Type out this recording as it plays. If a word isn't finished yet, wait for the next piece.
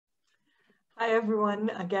Hi,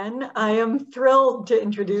 everyone. Again, I am thrilled to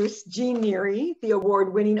introduce Jean Neri, the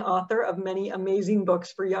award-winning author of many amazing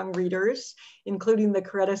books for young readers, including the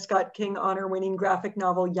Coretta Scott King honor-winning graphic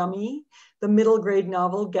novel Yummy, the middle grade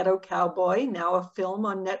novel Ghetto Cowboy, now a film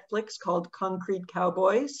on Netflix called Concrete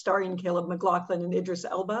Cowboy, starring Caleb McLaughlin and Idris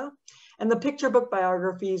Elba, and the picture book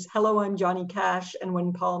biographies Hello, I'm Johnny Cash and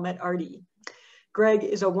When Paul Met Artie. Greg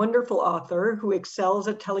is a wonderful author who excels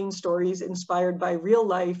at telling stories inspired by real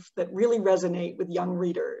life that really resonate with young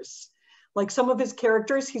readers. Like some of his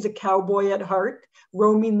characters, he's a cowboy at heart,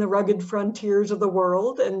 roaming the rugged frontiers of the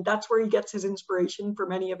world, and that's where he gets his inspiration for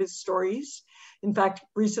many of his stories. In fact,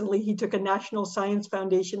 recently he took a National Science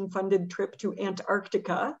Foundation funded trip to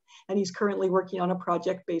Antarctica, and he's currently working on a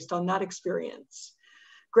project based on that experience.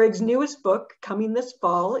 Greg's newest book, coming this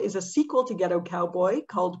fall, is a sequel to Ghetto Cowboy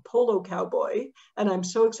called Polo Cowboy, and I'm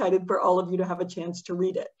so excited for all of you to have a chance to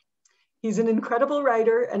read it. He's an incredible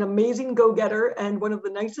writer, an amazing go-getter, and one of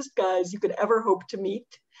the nicest guys you could ever hope to meet.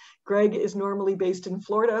 Greg is normally based in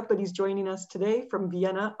Florida, but he's joining us today from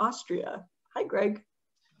Vienna, Austria. Hi, Greg.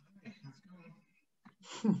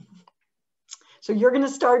 So you're going to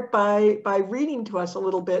start by reading to us a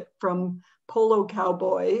little bit from Polo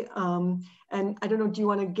Cowboy. And I don't know, do you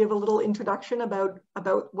want to give a little introduction about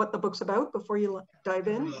what the book's about before you dive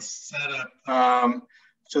in?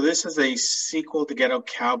 So this is a sequel to Ghetto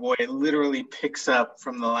Cowboy. It literally picks up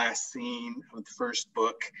from the last scene of the first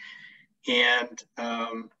book. And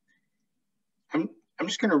I'm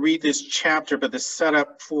just going to read this chapter, but the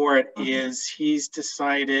setup for it is he's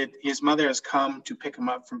decided, his mother has come to pick him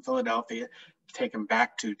up from Philadelphia, to take him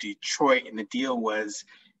back to Detroit. And the deal was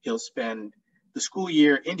he'll spend the school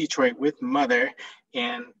year in Detroit with mother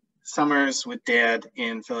and summers with dad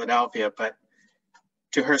in Philadelphia. But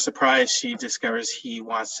to her surprise, she discovers he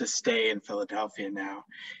wants to stay in Philadelphia now,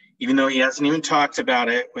 even though he hasn't even talked about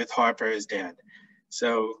it with Harper, his dad.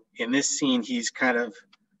 So in this scene, he's kind of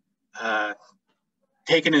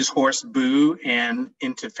taken his horse Boo and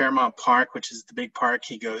into Fairmount Park, which is the big park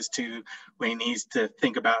he goes to when he needs to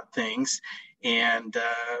think about things. And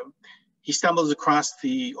he stumbles across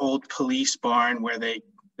the old police barn where the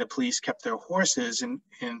police kept their horses, and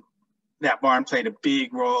that barn played a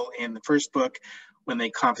big role in the first book when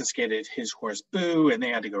they confiscated his horse Boo, and they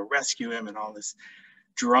had to go rescue him and all this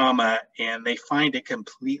drama, and they find it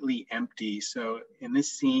completely empty. So in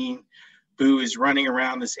this scene, Boo is running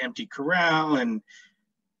around this empty corral, and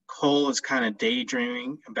Cole is kind of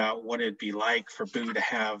daydreaming about what it'd be like for Boo to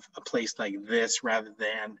have a place like this rather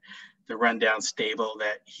than the rundown stable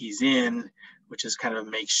that he's in, which is kind of a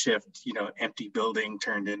makeshift, empty building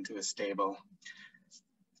turned into a stable.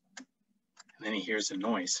 And then he hears a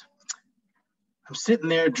noise. I'm sitting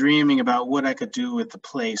there dreaming about what I could do with the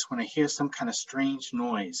place when I hear some kind of strange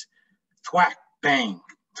noise. Thwack, bang,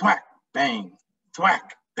 thwack, bang,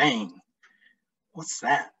 thwack, bang. What's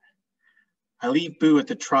that? I leave Boo at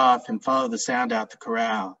the trough and follow the sound out the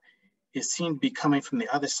corral. It seemed to be coming from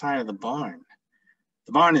the other side of the barn.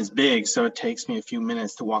 The barn is big, so it takes me a few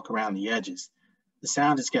minutes to walk around the edges. The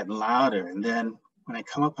sound is getting louder, and then when I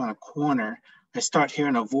come up on a corner, I start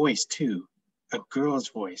hearing a voice too, a girl's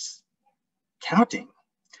voice, counting.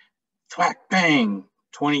 Thwack, bang,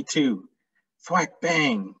 22. Thwack,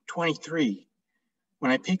 bang, 23.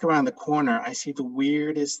 When I peek around the corner, I see the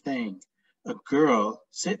weirdest thing. A girl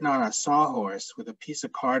sitting on a sawhorse with a piece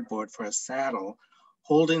of cardboard for a saddle,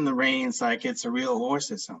 holding the reins like it's a real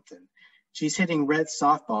horse or something. She's hitting red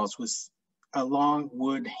softballs with a long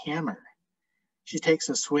wood hammer. She takes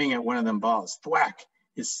a swing at one of them balls. Thwack!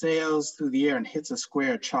 It sails through the air and hits a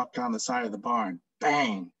square chalked on the side of the barn.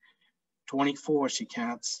 Bang! 24, she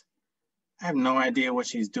counts. I have no idea what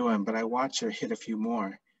she's doing, but I watch her hit a few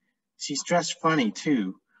more. She's dressed funny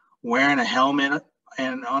too, wearing a helmet,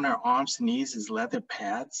 and on her arms and knees is leather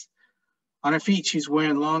pads. On her feet, she's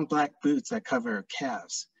wearing long black boots that cover her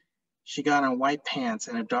calves. She got on white pants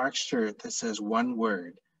and a dark shirt that says one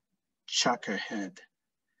word, chuck her head.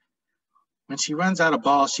 When she runs out of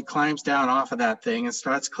balls, she climbs down off of that thing and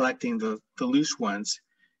starts collecting the loose ones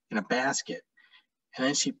in a basket. And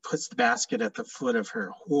then she puts the basket at the foot of her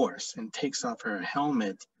horse and takes off her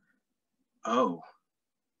helmet. Oh,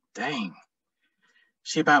 dang.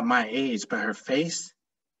 She's about my age, but her face,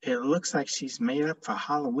 it looks like she's made up for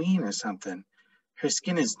Halloween or something. Her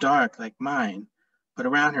skin is dark like mine, but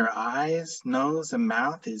around her eyes, nose, and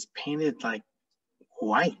mouth is painted like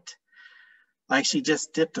white, like she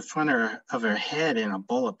just dipped the front of her head in a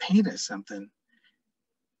bowl of paint or something.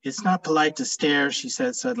 It's not polite to stare, she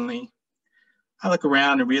said suddenly. I look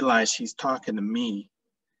around and realize she's talking to me.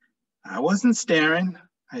 I wasn't staring,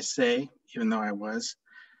 I say, even though I was.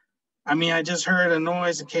 I mean, I just heard a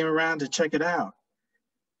noise and came around to check it out.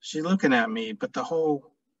 She's looking at me, but the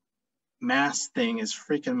whole mask thing is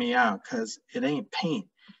freaking me out because it ain't paint.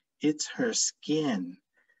 It's her skin.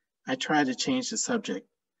 I try to change the subject.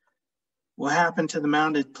 What happened to the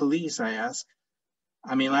mounted police, I ask.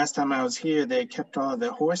 I mean, last time I was here, they kept all of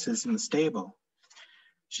their horses in the stable.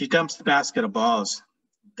 She dumps the basket of balls.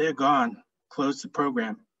 They're gone. Closed the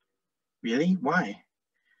program. Really? Why?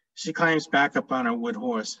 She climbs back up on her wood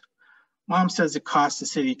horse. Mom says it costs the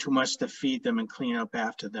city too much to feed them and clean up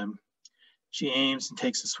after them. She aims and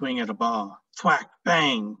takes a swing at a ball. Thwack,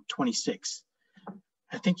 bang, 26.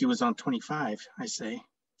 I think he was on 25, I say.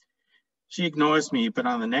 She ignores me, but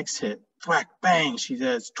on the next hit, thwack, bang, she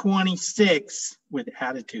says 26 with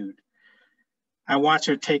attitude. I watch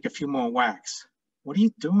her take a few more whacks. What are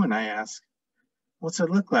you doing, I ask. What's it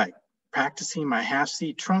look like? Practicing my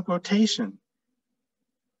half-seat trunk rotation.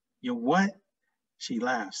 You what? She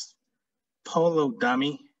laughs. Polo,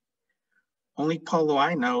 dummy. Only polo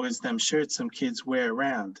I know is them shirts some kids wear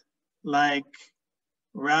around. Like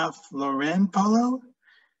Ralph Lauren polo?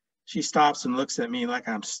 She stops and looks at me like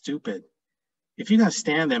I'm stupid. If you're gonna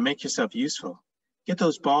stand there, make yourself useful. Get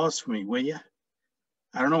those balls for me, will you?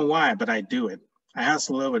 I don't know why, but I do it. I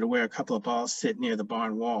hustle over to where a couple of balls sit near the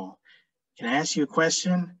barn wall. Can I ask you a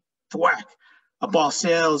question? Thwack! A ball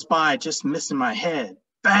sails by, just missing my head.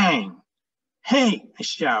 Bang! Hey! I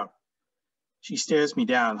shout. She stares me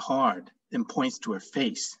down hard, then points to her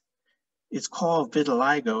face. It's called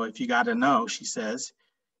vitiligo, if you gotta know, she says.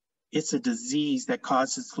 It's a disease that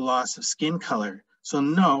causes the loss of skin color. So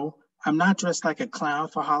no, I'm not dressed like a clown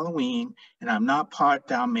for Halloween, and I'm not part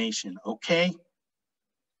Dalmatian, okay?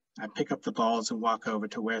 I pick up the balls and walk over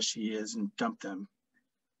to where she is and dump them.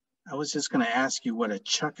 I was just gonna ask you what a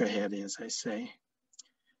chuckerhead is, I say.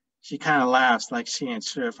 She kind of laughs like she ain't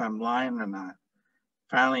sure if I'm lying or not.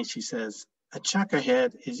 Finally, she says, a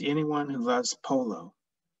chuckerhead is anyone who loves polo.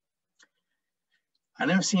 I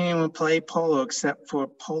never seen anyone play polo except for a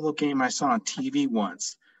polo game I saw on TV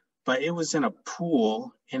once, but it was in a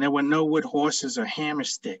pool and there were no wood horses or hammer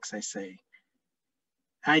sticks, I say.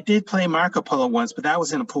 I did play Marco Polo once, but that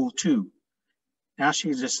was in a pool too. Now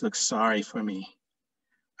she just looks sorry for me.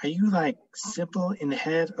 Are you like simple in the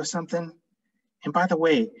head or something? And by the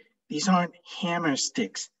way, these aren't hammer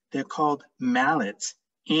sticks. They're called mallets.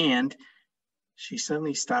 And she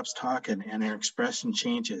suddenly stops talking and her expression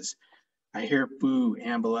changes. I hear Boo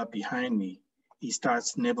amble up behind me. He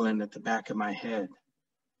starts nibbling at the back of my head.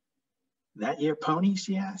 That your pony,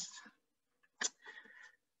 she asked.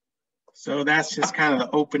 So that's just kind of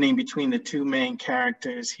the opening between the two main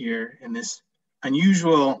characters here in this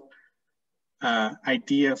unusual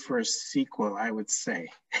idea for a sequel, I would say.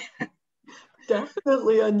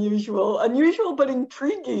 Definitely unusual but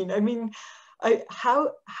intriguing. I mean,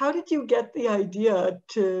 how did you get the idea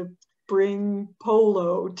to bring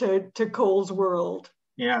polo to Cole's world?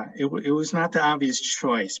 Yeah, it was not the obvious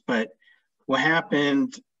choice, but what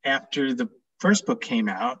happened after the first book came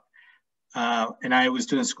out, and I was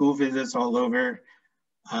doing school visits all over,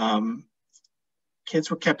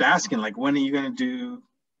 kids were kept asking, like, when are you going to do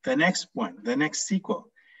the next one, the next sequel?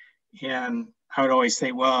 And I would always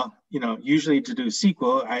say, well, you know, usually to do a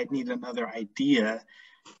sequel, I need another idea,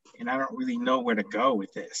 and I don't really know where to go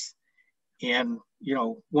with this. And, you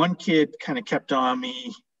know, one kid kind of kept on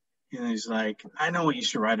me, and he's like, I know what you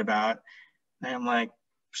should write about. And I'm like,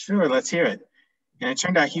 sure, let's hear it. And it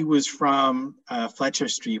turned out he was from Fletcher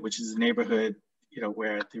Street, which is a neighborhood, you know,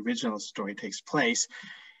 where the original story takes place.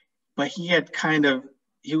 But he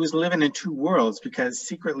was living in two worlds because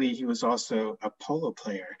secretly he was also a polo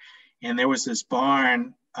player. And there was this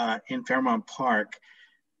barn in Fairmount Park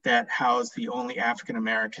that housed the only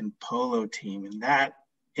African-American polo team. And that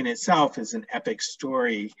in itself is an epic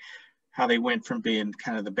story, how they went from being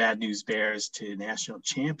kind of the Bad News Bears to national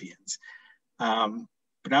champions.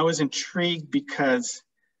 But I was intrigued because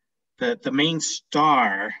the main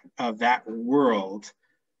star of that world,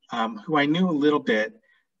 who I knew a little bit,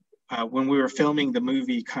 when we were filming the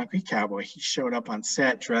movie Concrete Cowboy, he showed up on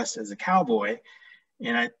set dressed as a cowboy.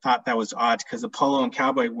 And I thought that was odd because the polo and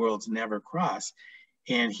cowboy worlds never cross.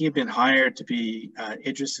 And he had been hired to be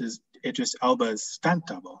Idris Elba's stunt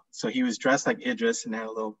double. So he was dressed like Idris and had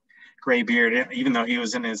a little gray beard, even though he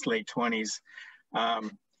was in his late 20s.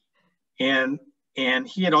 And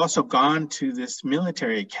he had also gone to this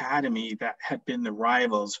military academy that had been the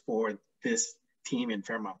rivals for this team in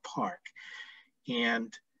Fairmount Park.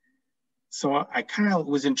 And so I kind of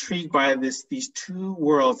was intrigued by these two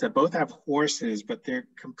worlds that both have horses, but they're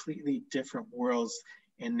completely different worlds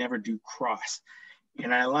and never do cross.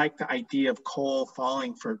 And I like the idea of Cole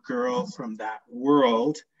falling for a girl from that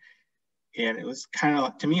world And it was kind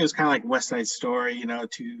of, to me, it was kind of like West Side Story, you know,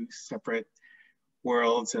 two separate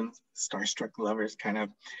worlds and starstruck lovers kind of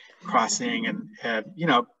crossing. And you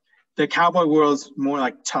know, the cowboy world's more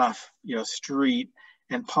like tough, you know, street.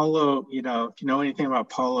 And polo, you know, if you know anything about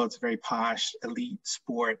polo, it's a very posh, elite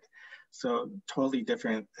sport. So totally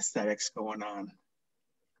different aesthetics going on.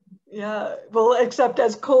 Yeah, well, except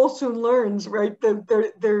as Cole soon learns, right,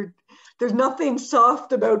 there's nothing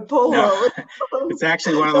soft about polo. No, it's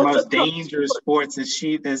actually one of the most dangerous sports.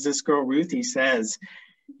 As this girl Ruthie says,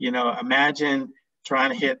 you know, imagine trying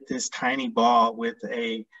to hit this tiny ball with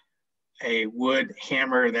a wood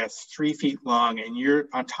hammer that's 3 feet long, and you're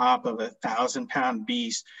on top of a 1,000-pound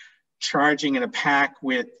beast charging in a pack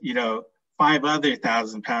with, you know, 5 other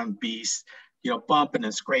 1,000-pound beasts, you know, bumping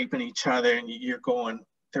and scraping each other, and you're going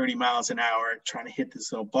 30 miles an hour trying to hit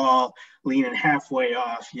this little ball, leaning halfway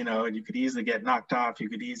off. You know, you could easily get knocked off, you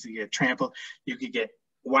could easily get trampled, you could get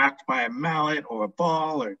whacked by a mallet or a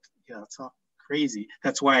ball, or, you know, it's all crazy.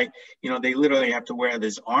 That's why, you know, they literally have to wear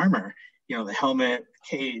this armor, you know, the helmet,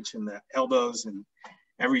 cage, and the elbows and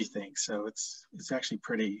everything. So it's actually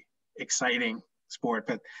pretty exciting sport,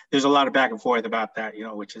 but there's a lot of back and forth about that, you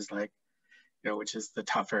know, which is like, you know, which is the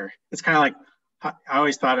tougher. It's kind of like, I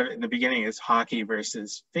always thought of it in the beginning as hockey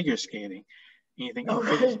versus figure skating. And you think, oh,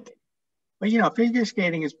 right. But you know, figure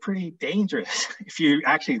skating is pretty dangerous if you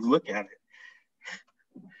actually look at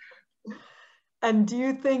it. And do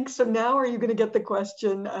you think, so now are you going to get the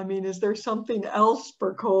question, I mean, is there something else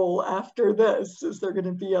for Cole after this? Is there going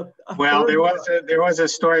to be a well, there was a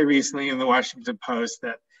story recently in the Washington Post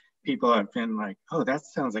that people have been like, oh, that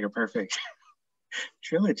sounds like a perfect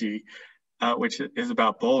trilogy, which is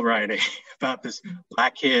about bull riding, about this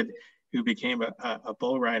Black kid who became a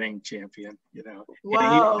bull riding champion, you know.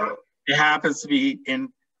 Wow. It happens to be in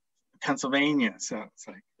Pennsylvania, so it's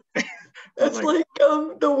like, it's like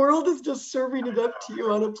the world is just serving it up to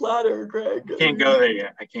you on a platter, Greg. I can't go there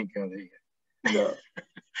yet. I can't go there yet.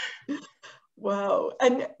 No. Wow.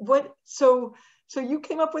 And what, so you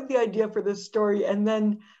came up with the idea for this story, and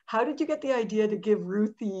then how did you get the idea to give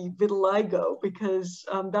Ruthie vitiligo? Because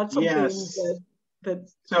that's something that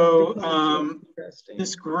so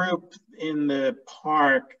this group in the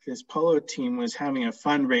park, this polo team was having a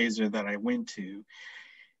fundraiser that I went to.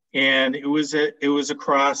 And it was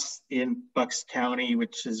across in Bucks County,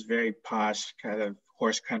 which is very posh kind of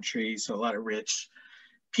horse country. So a lot of rich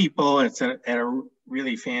people. It's at a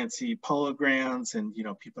really fancy polo grounds, and, you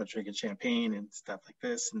know, people are drinking champagne and stuff like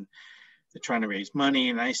this, and they're trying to raise money.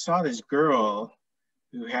 And I saw this girl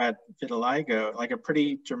who had vitiligo, like a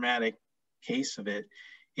pretty dramatic case of it.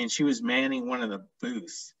 And she was manning one of the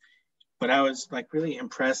booths. But I was like really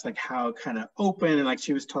impressed, like how kind of open, and like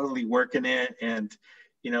she was totally working it, and,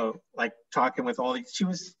 you know, like talking with all these, she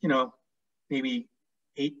was, you know, maybe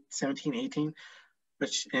 17, 18,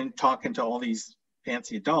 but and talking to all these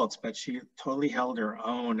fancy adults, but she totally held her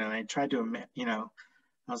own. And I tried to, you know,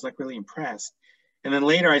 I was like really impressed. And then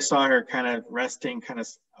later I saw her kind of resting kind of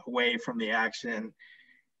away from the action.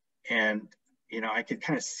 And, you know, I could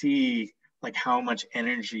kind of see like how much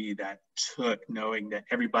energy that took, knowing that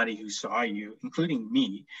everybody who saw you, including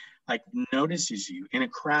me, like notices you in a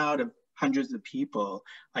crowd of hundreds of people,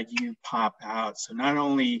 like you pop out. So not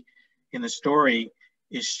only in the story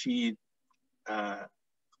is she, well,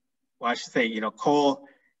 I should say, you know, Cole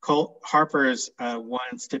Harper's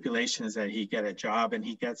one stipulation is that he get a job, and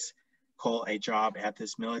he gets Cole a job at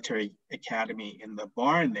this military academy in the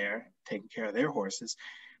barn there, taking care of their horses,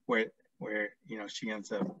 where you know, she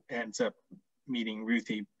ends up meeting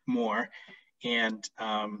Ruthie more. And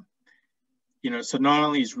you know, so not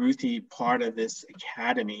only is Ruthie part of this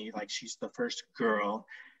academy, like she's the first girl,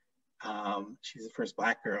 she's the first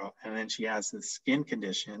Black girl, and then she has this skin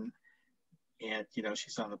condition, and, you know,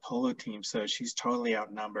 she's on the polo team, so she's totally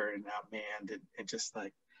outnumbered and outmanned, and just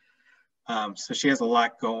like, so she has a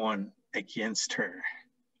lot going against her.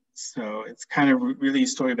 So it's kind of really a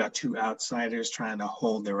story about two outsiders trying to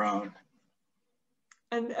hold their own.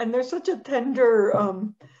 And there's such a tender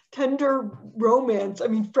romance. I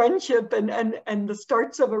mean, friendship and the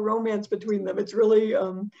starts of a romance between them. It's really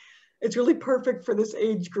perfect for this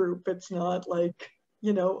age group. It's not like,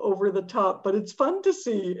 you know, over the top, but it's fun to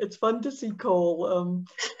see. It's fun to see Cole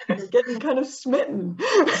getting kind of smitten.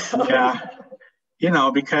 Yeah, you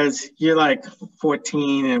know, because you're like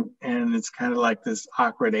 14, and it's kind of like this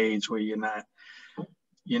awkward age where you're not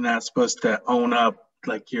supposed to own up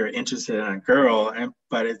like you're interested in a girl,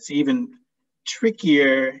 but it's even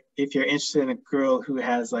trickier if you're interested in a girl who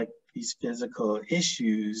has like these physical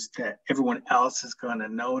issues that everyone else is going to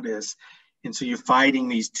notice. And so you're fighting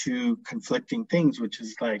these two conflicting things, which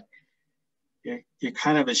is like, you're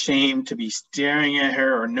kind of ashamed to be staring at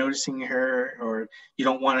her or noticing her, or you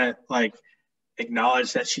don't want to like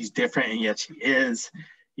acknowledge that she's different, and yet she is,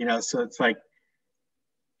 you know. So it's like,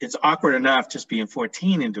 it's awkward enough just being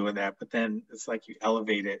 14 and doing that, but then it's like you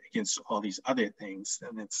elevate it against all these other things,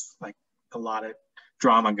 and it's like a lot of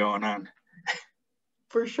drama going on.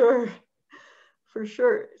 For sure, for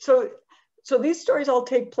sure. So these stories all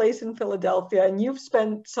take place in Philadelphia, and you've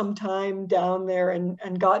spent some time down there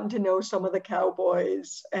and gotten to know some of the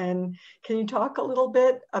cowboys. And can you talk a little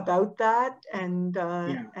bit about that and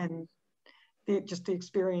just the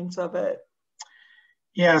experience of it?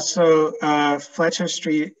 Yeah, so Fletcher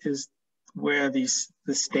Street is where the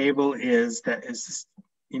stable is, that is,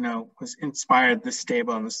 you know, was inspired, the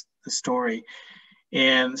stable and the story.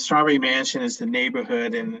 And Strawberry Mansion is the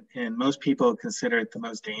neighborhood, and most people consider it the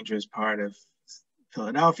most dangerous part of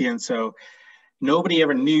Philadelphia. And so nobody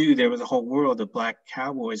ever knew there was a whole world of Black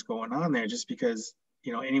cowboys going on there, just because,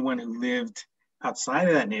 you know, anyone who lived outside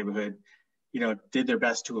of that neighborhood, you know, did their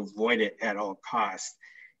best to avoid it at all costs.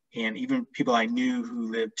 And even people I knew who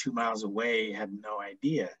lived 2 miles away had no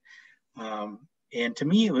idea. And to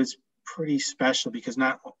me, it was pretty special because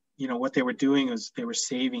you know, what they were doing was they were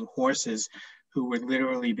saving horses who were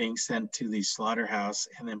literally being sent to the slaughterhouse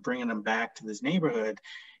and then bringing them back to this neighborhood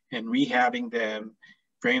and rehabbing them,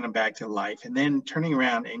 bringing them back to life, and then turning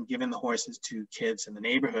around and giving the horses to kids in the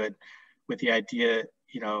neighborhood with the idea,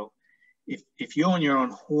 you know, if you own your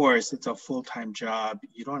own horse, it's a full-time job.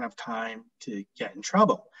 You don't have time to get in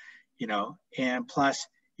trouble, you know, and plus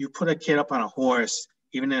you put a kid up on a horse,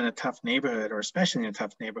 even in a tough neighborhood, or especially in a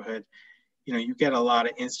tough neighborhood, you know, you get a lot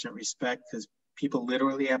of instant respect because people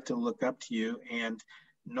literally have to look up to you, and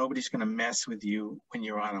nobody's going to mess with you when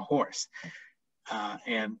you're on a horse.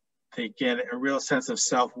 And they get a real sense of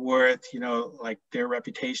self-worth, you know, like their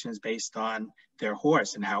reputation is based on their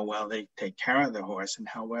horse and how well they take care of their horse and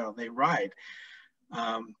how well they ride.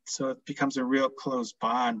 So it becomes a real close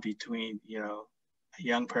bond between, you know, a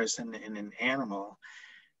young person and an animal,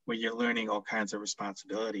 where you're learning all kinds of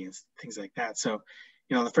responsibility and things like that. So,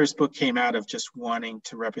 you know, the first book came out of just wanting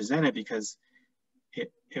to represent it because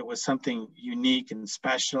it was something unique and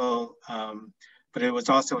special, but it was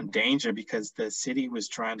also in danger because the city was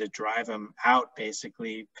trying to drive them out,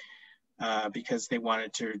 basically, because they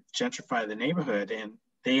wanted to gentrify the neighborhood. And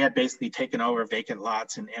they had basically taken over vacant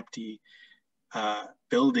lots and empty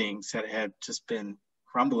buildings that had just been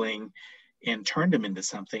crumbling and turned them into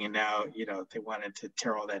something. And now, you know, they wanted to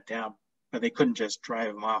tear all that down, but they couldn't just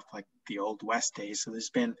drive them off like the old West days. So there's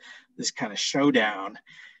been this kind of showdown.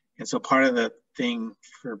 And so part of the thing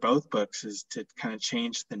for both books is to kind of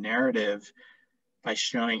change the narrative by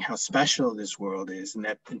showing how special this world is, and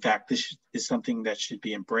that, in fact, this is something that should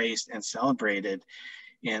be embraced and celebrated.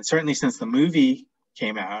 And certainly since the movie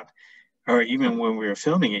came out, or even when we were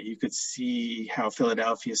filming it, you could see how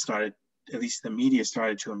Philadelphia started, at least the media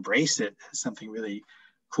started to embrace it as something really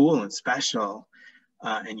cool and special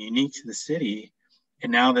and unique to the city.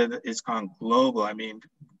 And now that it's gone global, I mean,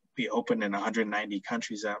 we opened in 190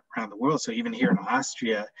 countries around the world. So even here in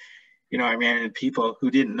Austria, you know, I ran into people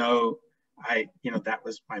who didn't know you know, that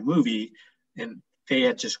was my movie, and they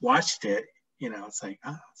had just watched it, you know. It's like,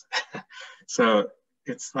 oh. So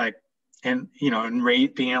it's like, and, you know, and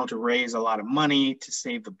being able to raise a lot of money to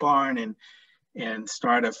save the barn and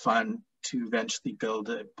start a fund to eventually build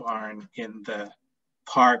a barn in the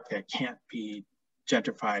park that can't be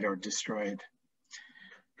gentrified or destroyed.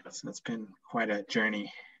 So it's been quite a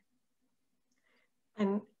journey.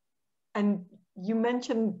 And you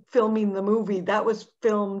mentioned filming the movie. That was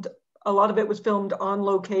filmed, a lot of it was filmed on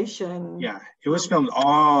location. Yeah, it was filmed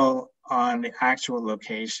all on the actual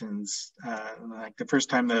locations. Like the first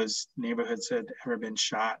time those neighborhoods had ever been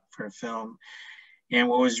shot for a film. And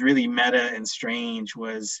what was really meta and strange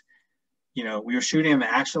was, you know, we were shooting in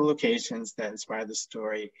the actual locations that inspired the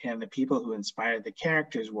story, and the people who inspired the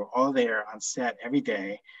characters were all there on set every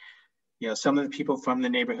day. You know, some of the people from the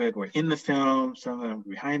neighborhood were in the film, some of them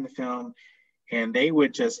were behind the film, and they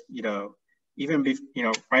would just, you know, even you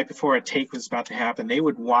know, right before a take was about to happen, they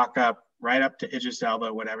would walk up right up to Idris Elba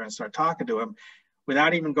or whatever and start talking to him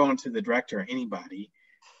without even going to the director or anybody.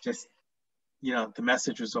 Just, you know, the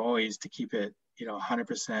message was always to keep it, you know,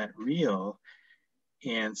 100% real.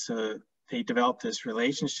 And so they developed this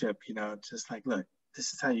relationship, you know, just like, look,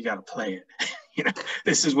 this is how you got to play it. You know,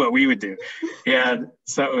 this is what we would do. And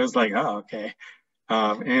so it was like, oh, okay.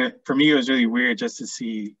 And for me, it was really weird just to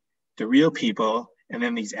see the real people and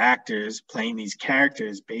then these actors playing these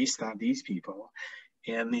characters based on these people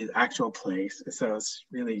and the actual place. So it's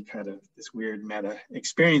really kind of this weird meta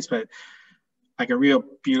experience, but like a real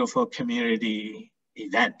beautiful community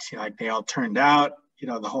event. Like they all turned out,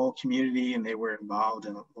 the whole community, and they were involved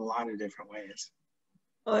in a lot of different ways.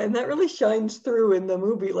 And that really shines through in the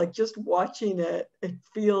movie. Like just watching it, it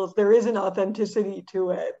feels there is an authenticity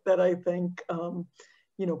to it that I think,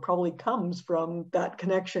 probably comes from that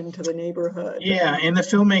connection to the neighborhood. Yeah, and the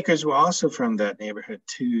filmmakers were also from that neighborhood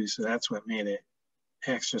too, so that's what made it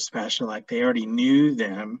extra special. Like they already knew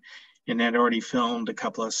them and had already filmed a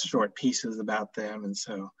couple of short pieces about them, and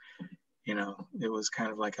so it was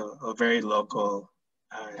kind of like a very local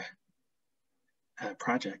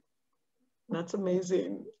project. That's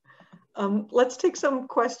amazing. Let's take some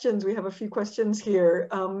questions. We have a few questions here.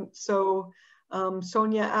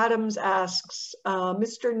 Sonia Adams asks,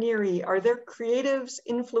 Mr. Neri, are there creatives,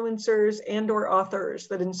 influencers, and/or authors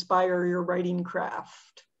that inspire your writing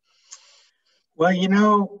craft? Well,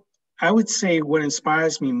 I would say what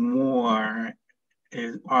inspires me more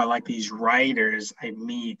are like these writers I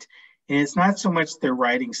meet. And it's not so much their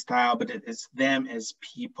writing style, but it's them as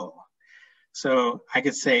people. So I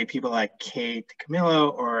could say people like Kate Camillo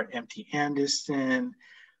or M.T. Anderson.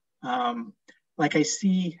 Like I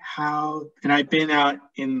see how, and I've been out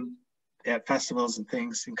at festivals and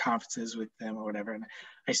things and conferences with them or whatever, and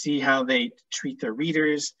I see how they treat their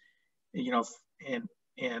readers,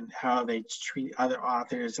 and how they treat other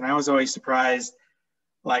authors. And I was always surprised,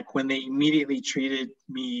 like when they immediately treated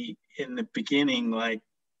me in the beginning like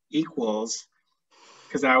equals,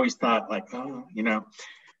 because I always thought like,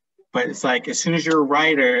 but it's like as soon as you're a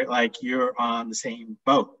writer, like you're on the same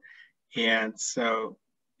boat. And so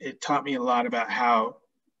it taught me a lot about how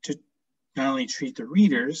to not only treat the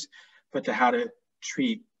readers, but to how to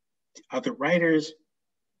treat other writers.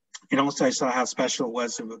 And also I saw how special it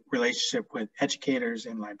was a relationship with educators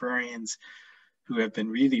and librarians who have been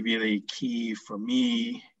really, really key for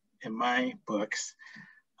me in my books.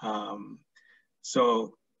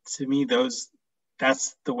 So to me,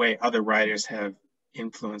 that's the way other writers have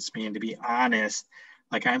influenced me. And to be honest,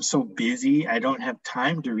 like I'm so busy, I don't have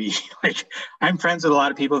time to read. Like I'm friends with a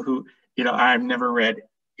lot of people who, I've never read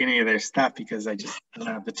any of their stuff because I just don't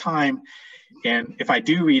have the time. And if I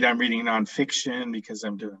do read, I'm reading nonfiction because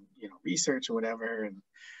I'm doing, research or whatever. And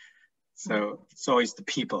so it's always the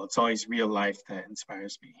people, it's always real life that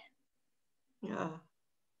inspires me. Yeah.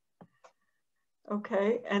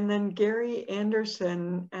 Okay, and then Gary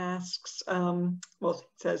Anderson asks,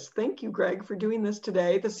 says, thank you, Greg, for doing this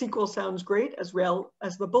today. The sequel sounds great, as well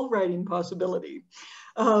as the bull riding possibility.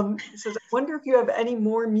 He says, I wonder if you have any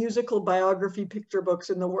more musical biography picture books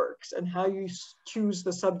in the works and how you choose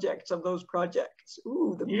the subjects of those projects.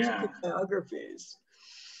 Ooh, the musical biographies.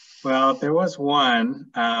 Well, there was one,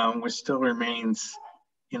 which still remains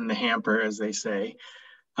in the hamper, as they say.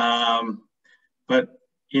 But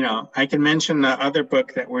I can mention the other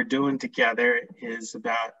book that we're doing together is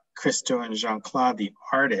about Christo and Jean-Claude, the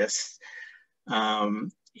artists.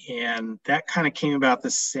 And that kind of came about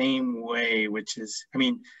the same way, which is,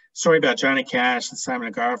 story about Johnny Cash and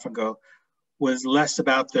Simon & Garfunkel was less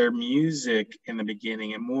about their music in the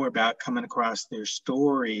beginning and more about coming across their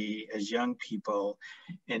story as young people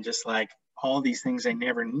and just like all these things I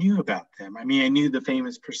never knew about them. I knew the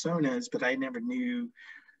famous personas, but I never knew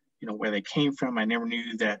where they came from. I never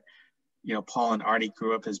knew that, Paul and Artie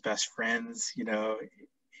grew up as best friends,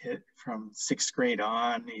 from 6th grade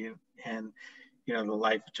on, and, the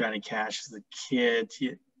life of Johnny Cash as a kid,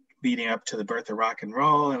 leading up to the birth of rock and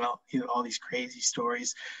roll and all these crazy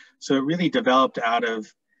stories. So it really developed out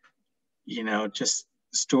of, just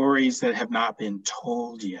stories that have not been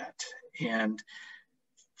told yet. And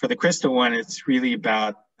for the Crystal one, it's really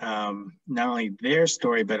about not only their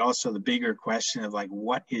story, but also the bigger question of like,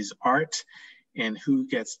 what is art and who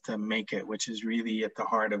gets to make it, which is really at the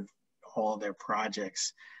heart of all their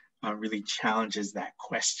projects, really challenges that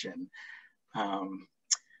question.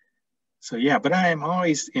 So yeah, but I am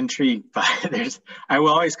always intrigued by I will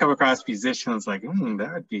always come across musicians like,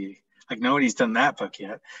 that would be, like nobody's done that book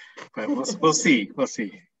yet, but we'll see.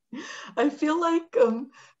 I feel like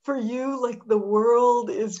for you, like the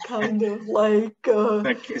world is kind of like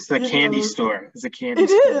it's a candy store. It's a candy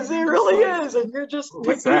store. It is. It really is, and you're just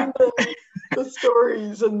picking the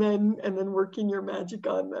stories and then working your magic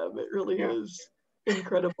on them. It really is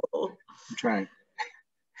incredible. I'm trying.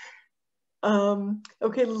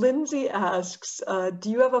 Okay, Lindsay asks, do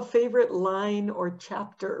you have a favorite line or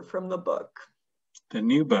chapter from the book? The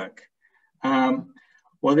new book.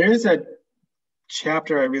 Well, there's a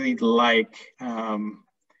chapter I really like. I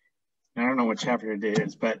don't know what chapter it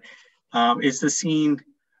is, but it's the scene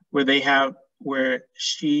where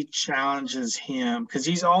she challenges him, because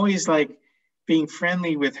he's always like being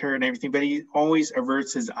friendly with her and everything, but he always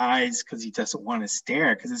averts his eyes because he doesn't want to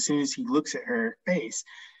stare, because as soon as he looks at her face,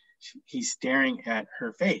 he's staring at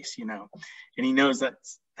her face, you know, and he knows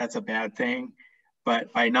that's a bad thing.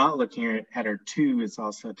 But by not looking at her too, it's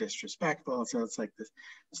also disrespectful. So it's like this.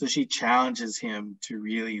 So she challenges him to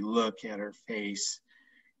really look at her face.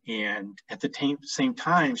 And at the same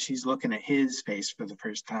time, she's looking at his face for the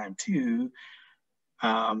first time too,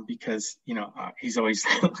 because, you know, he's always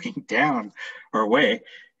looking down or away.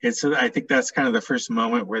 And so I think that's kind of the first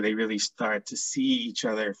moment where they really start to see each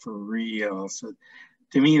other for real. So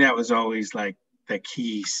to me, that was always like the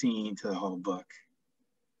key scene to the whole book.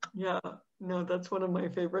 Yeah, no, that's one of my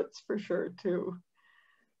favorites for sure too.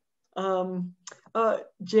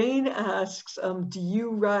 Jane asks, do you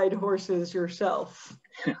ride horses yourself?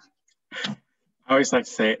 I always like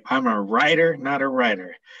to say, I'm a rider, not a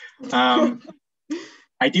writer.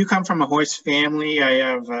 I do come from a horse family. I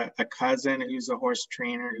have a cousin who's a horse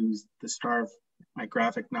trainer, who's the star of my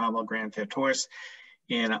graphic novel, Grand Theft Horse,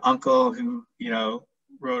 and an uncle who, you know,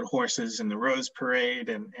 rode horses in the Rose Parade,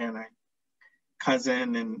 and a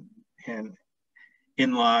cousin and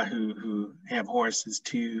in-law who have horses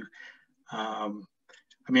too. I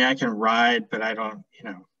mean, I can ride, but I don't, you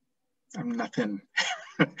know, I'm nothing,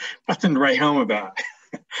 nothing to write home about.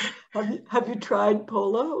 Have you tried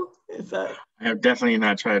polo? I have definitely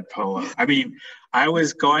not tried polo. I mean, I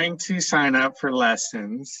was going to sign up for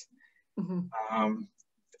lessons, and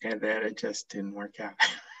then it just didn't work out.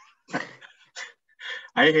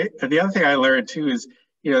 The other thing I learned too is,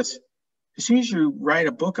 you know, as soon as you write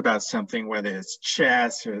a book about something, whether it's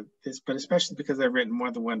chess or this, but especially because I've written more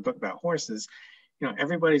than one book about horses, you know,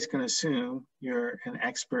 everybody's going to assume you're an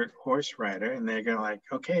expert horse rider, and they're going to like,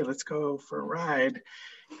 okay, let's go for a ride.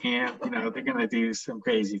 And, you know, they're going to do some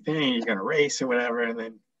crazy thing. You're going to race or whatever. And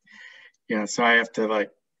then, you know, so I have to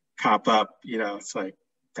like cop up, you know, it's like,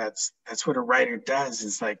 that's what a writer does,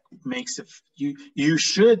 is like makes it, you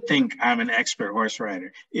should think I'm an expert horse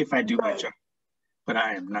rider if I do my job, but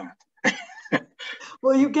I am not.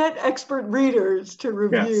 Well, you get expert readers to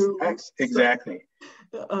review. Yes, exactly.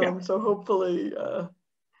 So hopefully,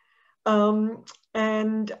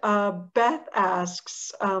 and Beth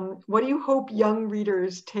asks, what do you hope young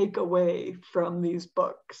readers take away from these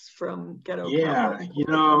books, from Ghetto Cowboy? You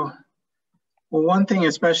know, well, one thing,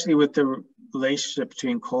 especially with the relationship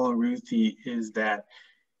between Cole and Ruthie, is that,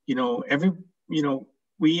 you know,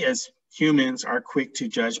 we as humans are quick to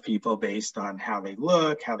judge people based on how they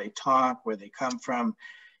look, how they talk, where they come from,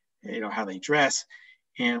 you know, how they dress.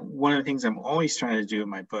 And one of the things I'm always trying to do in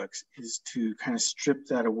my books is to kind of strip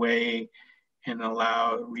that away and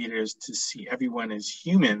allow readers to see everyone as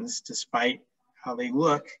humans, despite how they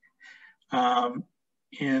look. And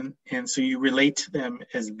so you relate to them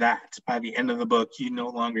as that. By the end of the book, you no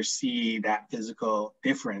longer see that physical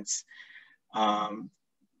difference. And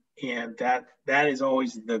that is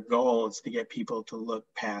always the goal, is to get people to look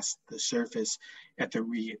past the surface at the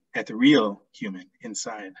real human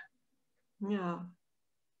inside. Yeah.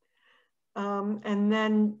 And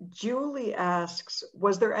then Julie asks,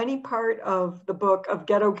 was there any part of the book of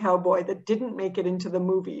Ghetto Cowboy that didn't make it into the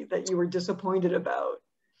movie that you were disappointed about?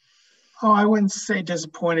 Oh, I wouldn't say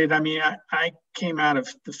disappointed. I mean, I came out of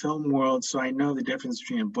the film world, so I know the difference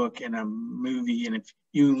between a book and a movie. And if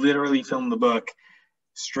you literally film the book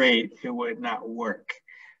straight, it would not work.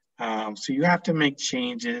 So you have to make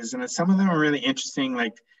changes. And some of them are really interesting,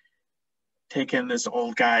 like taking this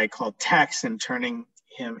old guy called Tex and turning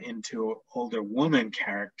him into an older woman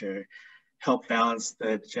character, helped balance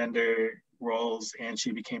the gender roles, and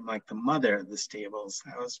she became like the mother of the stables.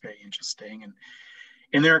 That was very interesting.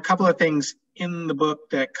 And there are a couple of things in the book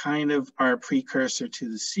that kind of are a precursor to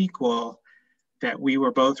the sequel that we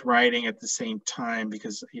were both writing at the same time,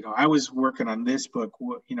 because, you know, I was working on this book,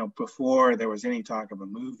 you know, before there was any talk of a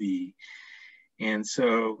movie. And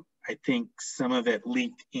so I think some of it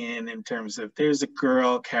leaked in terms of, there's a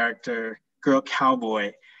girl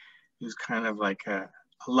cowboy, who's kind of like a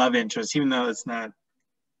love interest, even though it's not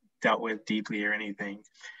dealt with deeply or anything.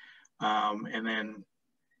 And then,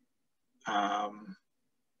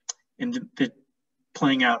 and the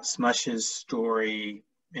playing out Smush's story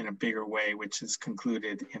in a bigger way, which is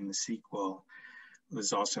concluded in the sequel,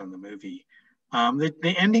 was also in the movie.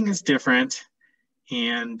 The ending is different,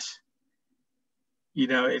 and, you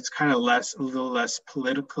know, it's kind of a little less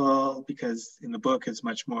political, because in the book it's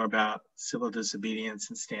much more about civil disobedience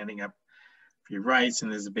and standing up for your rights,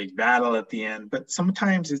 and there's a big battle at the end. But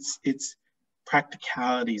sometimes it's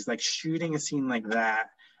practicalities, like shooting a scene like that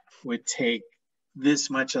would take this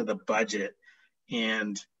much of the budget,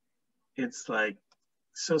 and it's like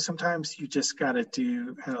so sometimes you just got to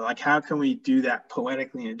do, like, how can we do that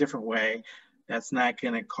poetically in a different way that's not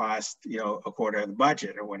going to cost, you know, a quarter of the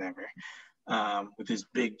budget or whatever, with this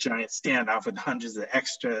big giant standoff with hundreds of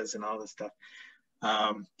extras and all this stuff.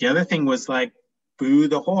 The other thing was like, Boo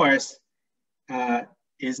the horse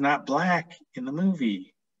is not black in the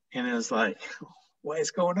movie. And it was like, what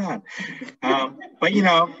is going on? But, you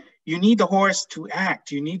know, you need the horse to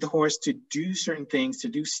act. You need the horse to do certain things, to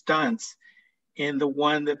do stunts. And the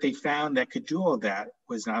one that they found that could do all that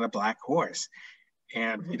was not a black horse.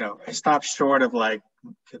 And, you know, I stopped short of like,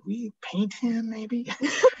 could we paint him maybe?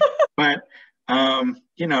 But,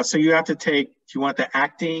 you know, so you have to take, do you want the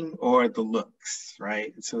acting or the looks,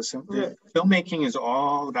 right? So filmmaking is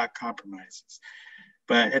all about compromises.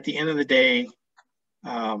 But at the end of the day,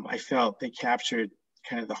 I felt they captured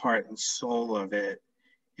kind of the heart and soul of it.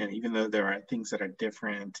 And even though there are things that are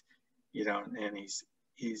different, you know, and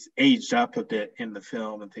he's aged up a bit in the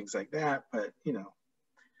film and things like that, but, you know,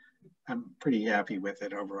 I'm pretty happy with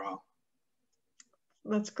it overall.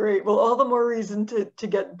 That's great. Well, all the more reason to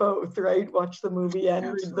get both, right? Watch the movie and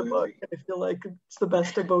Absolutely. read the book. I feel like it's the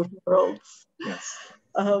best of both worlds. Yes.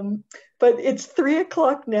 But it's 3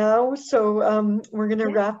 o'clock now, so we're going to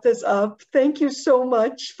wrap this up. Thank you so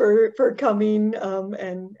much for coming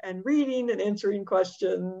and reading and answering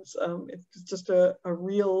questions. It's just a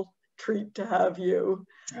real treat to have you.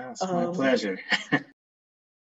 Yeah, it's my pleasure.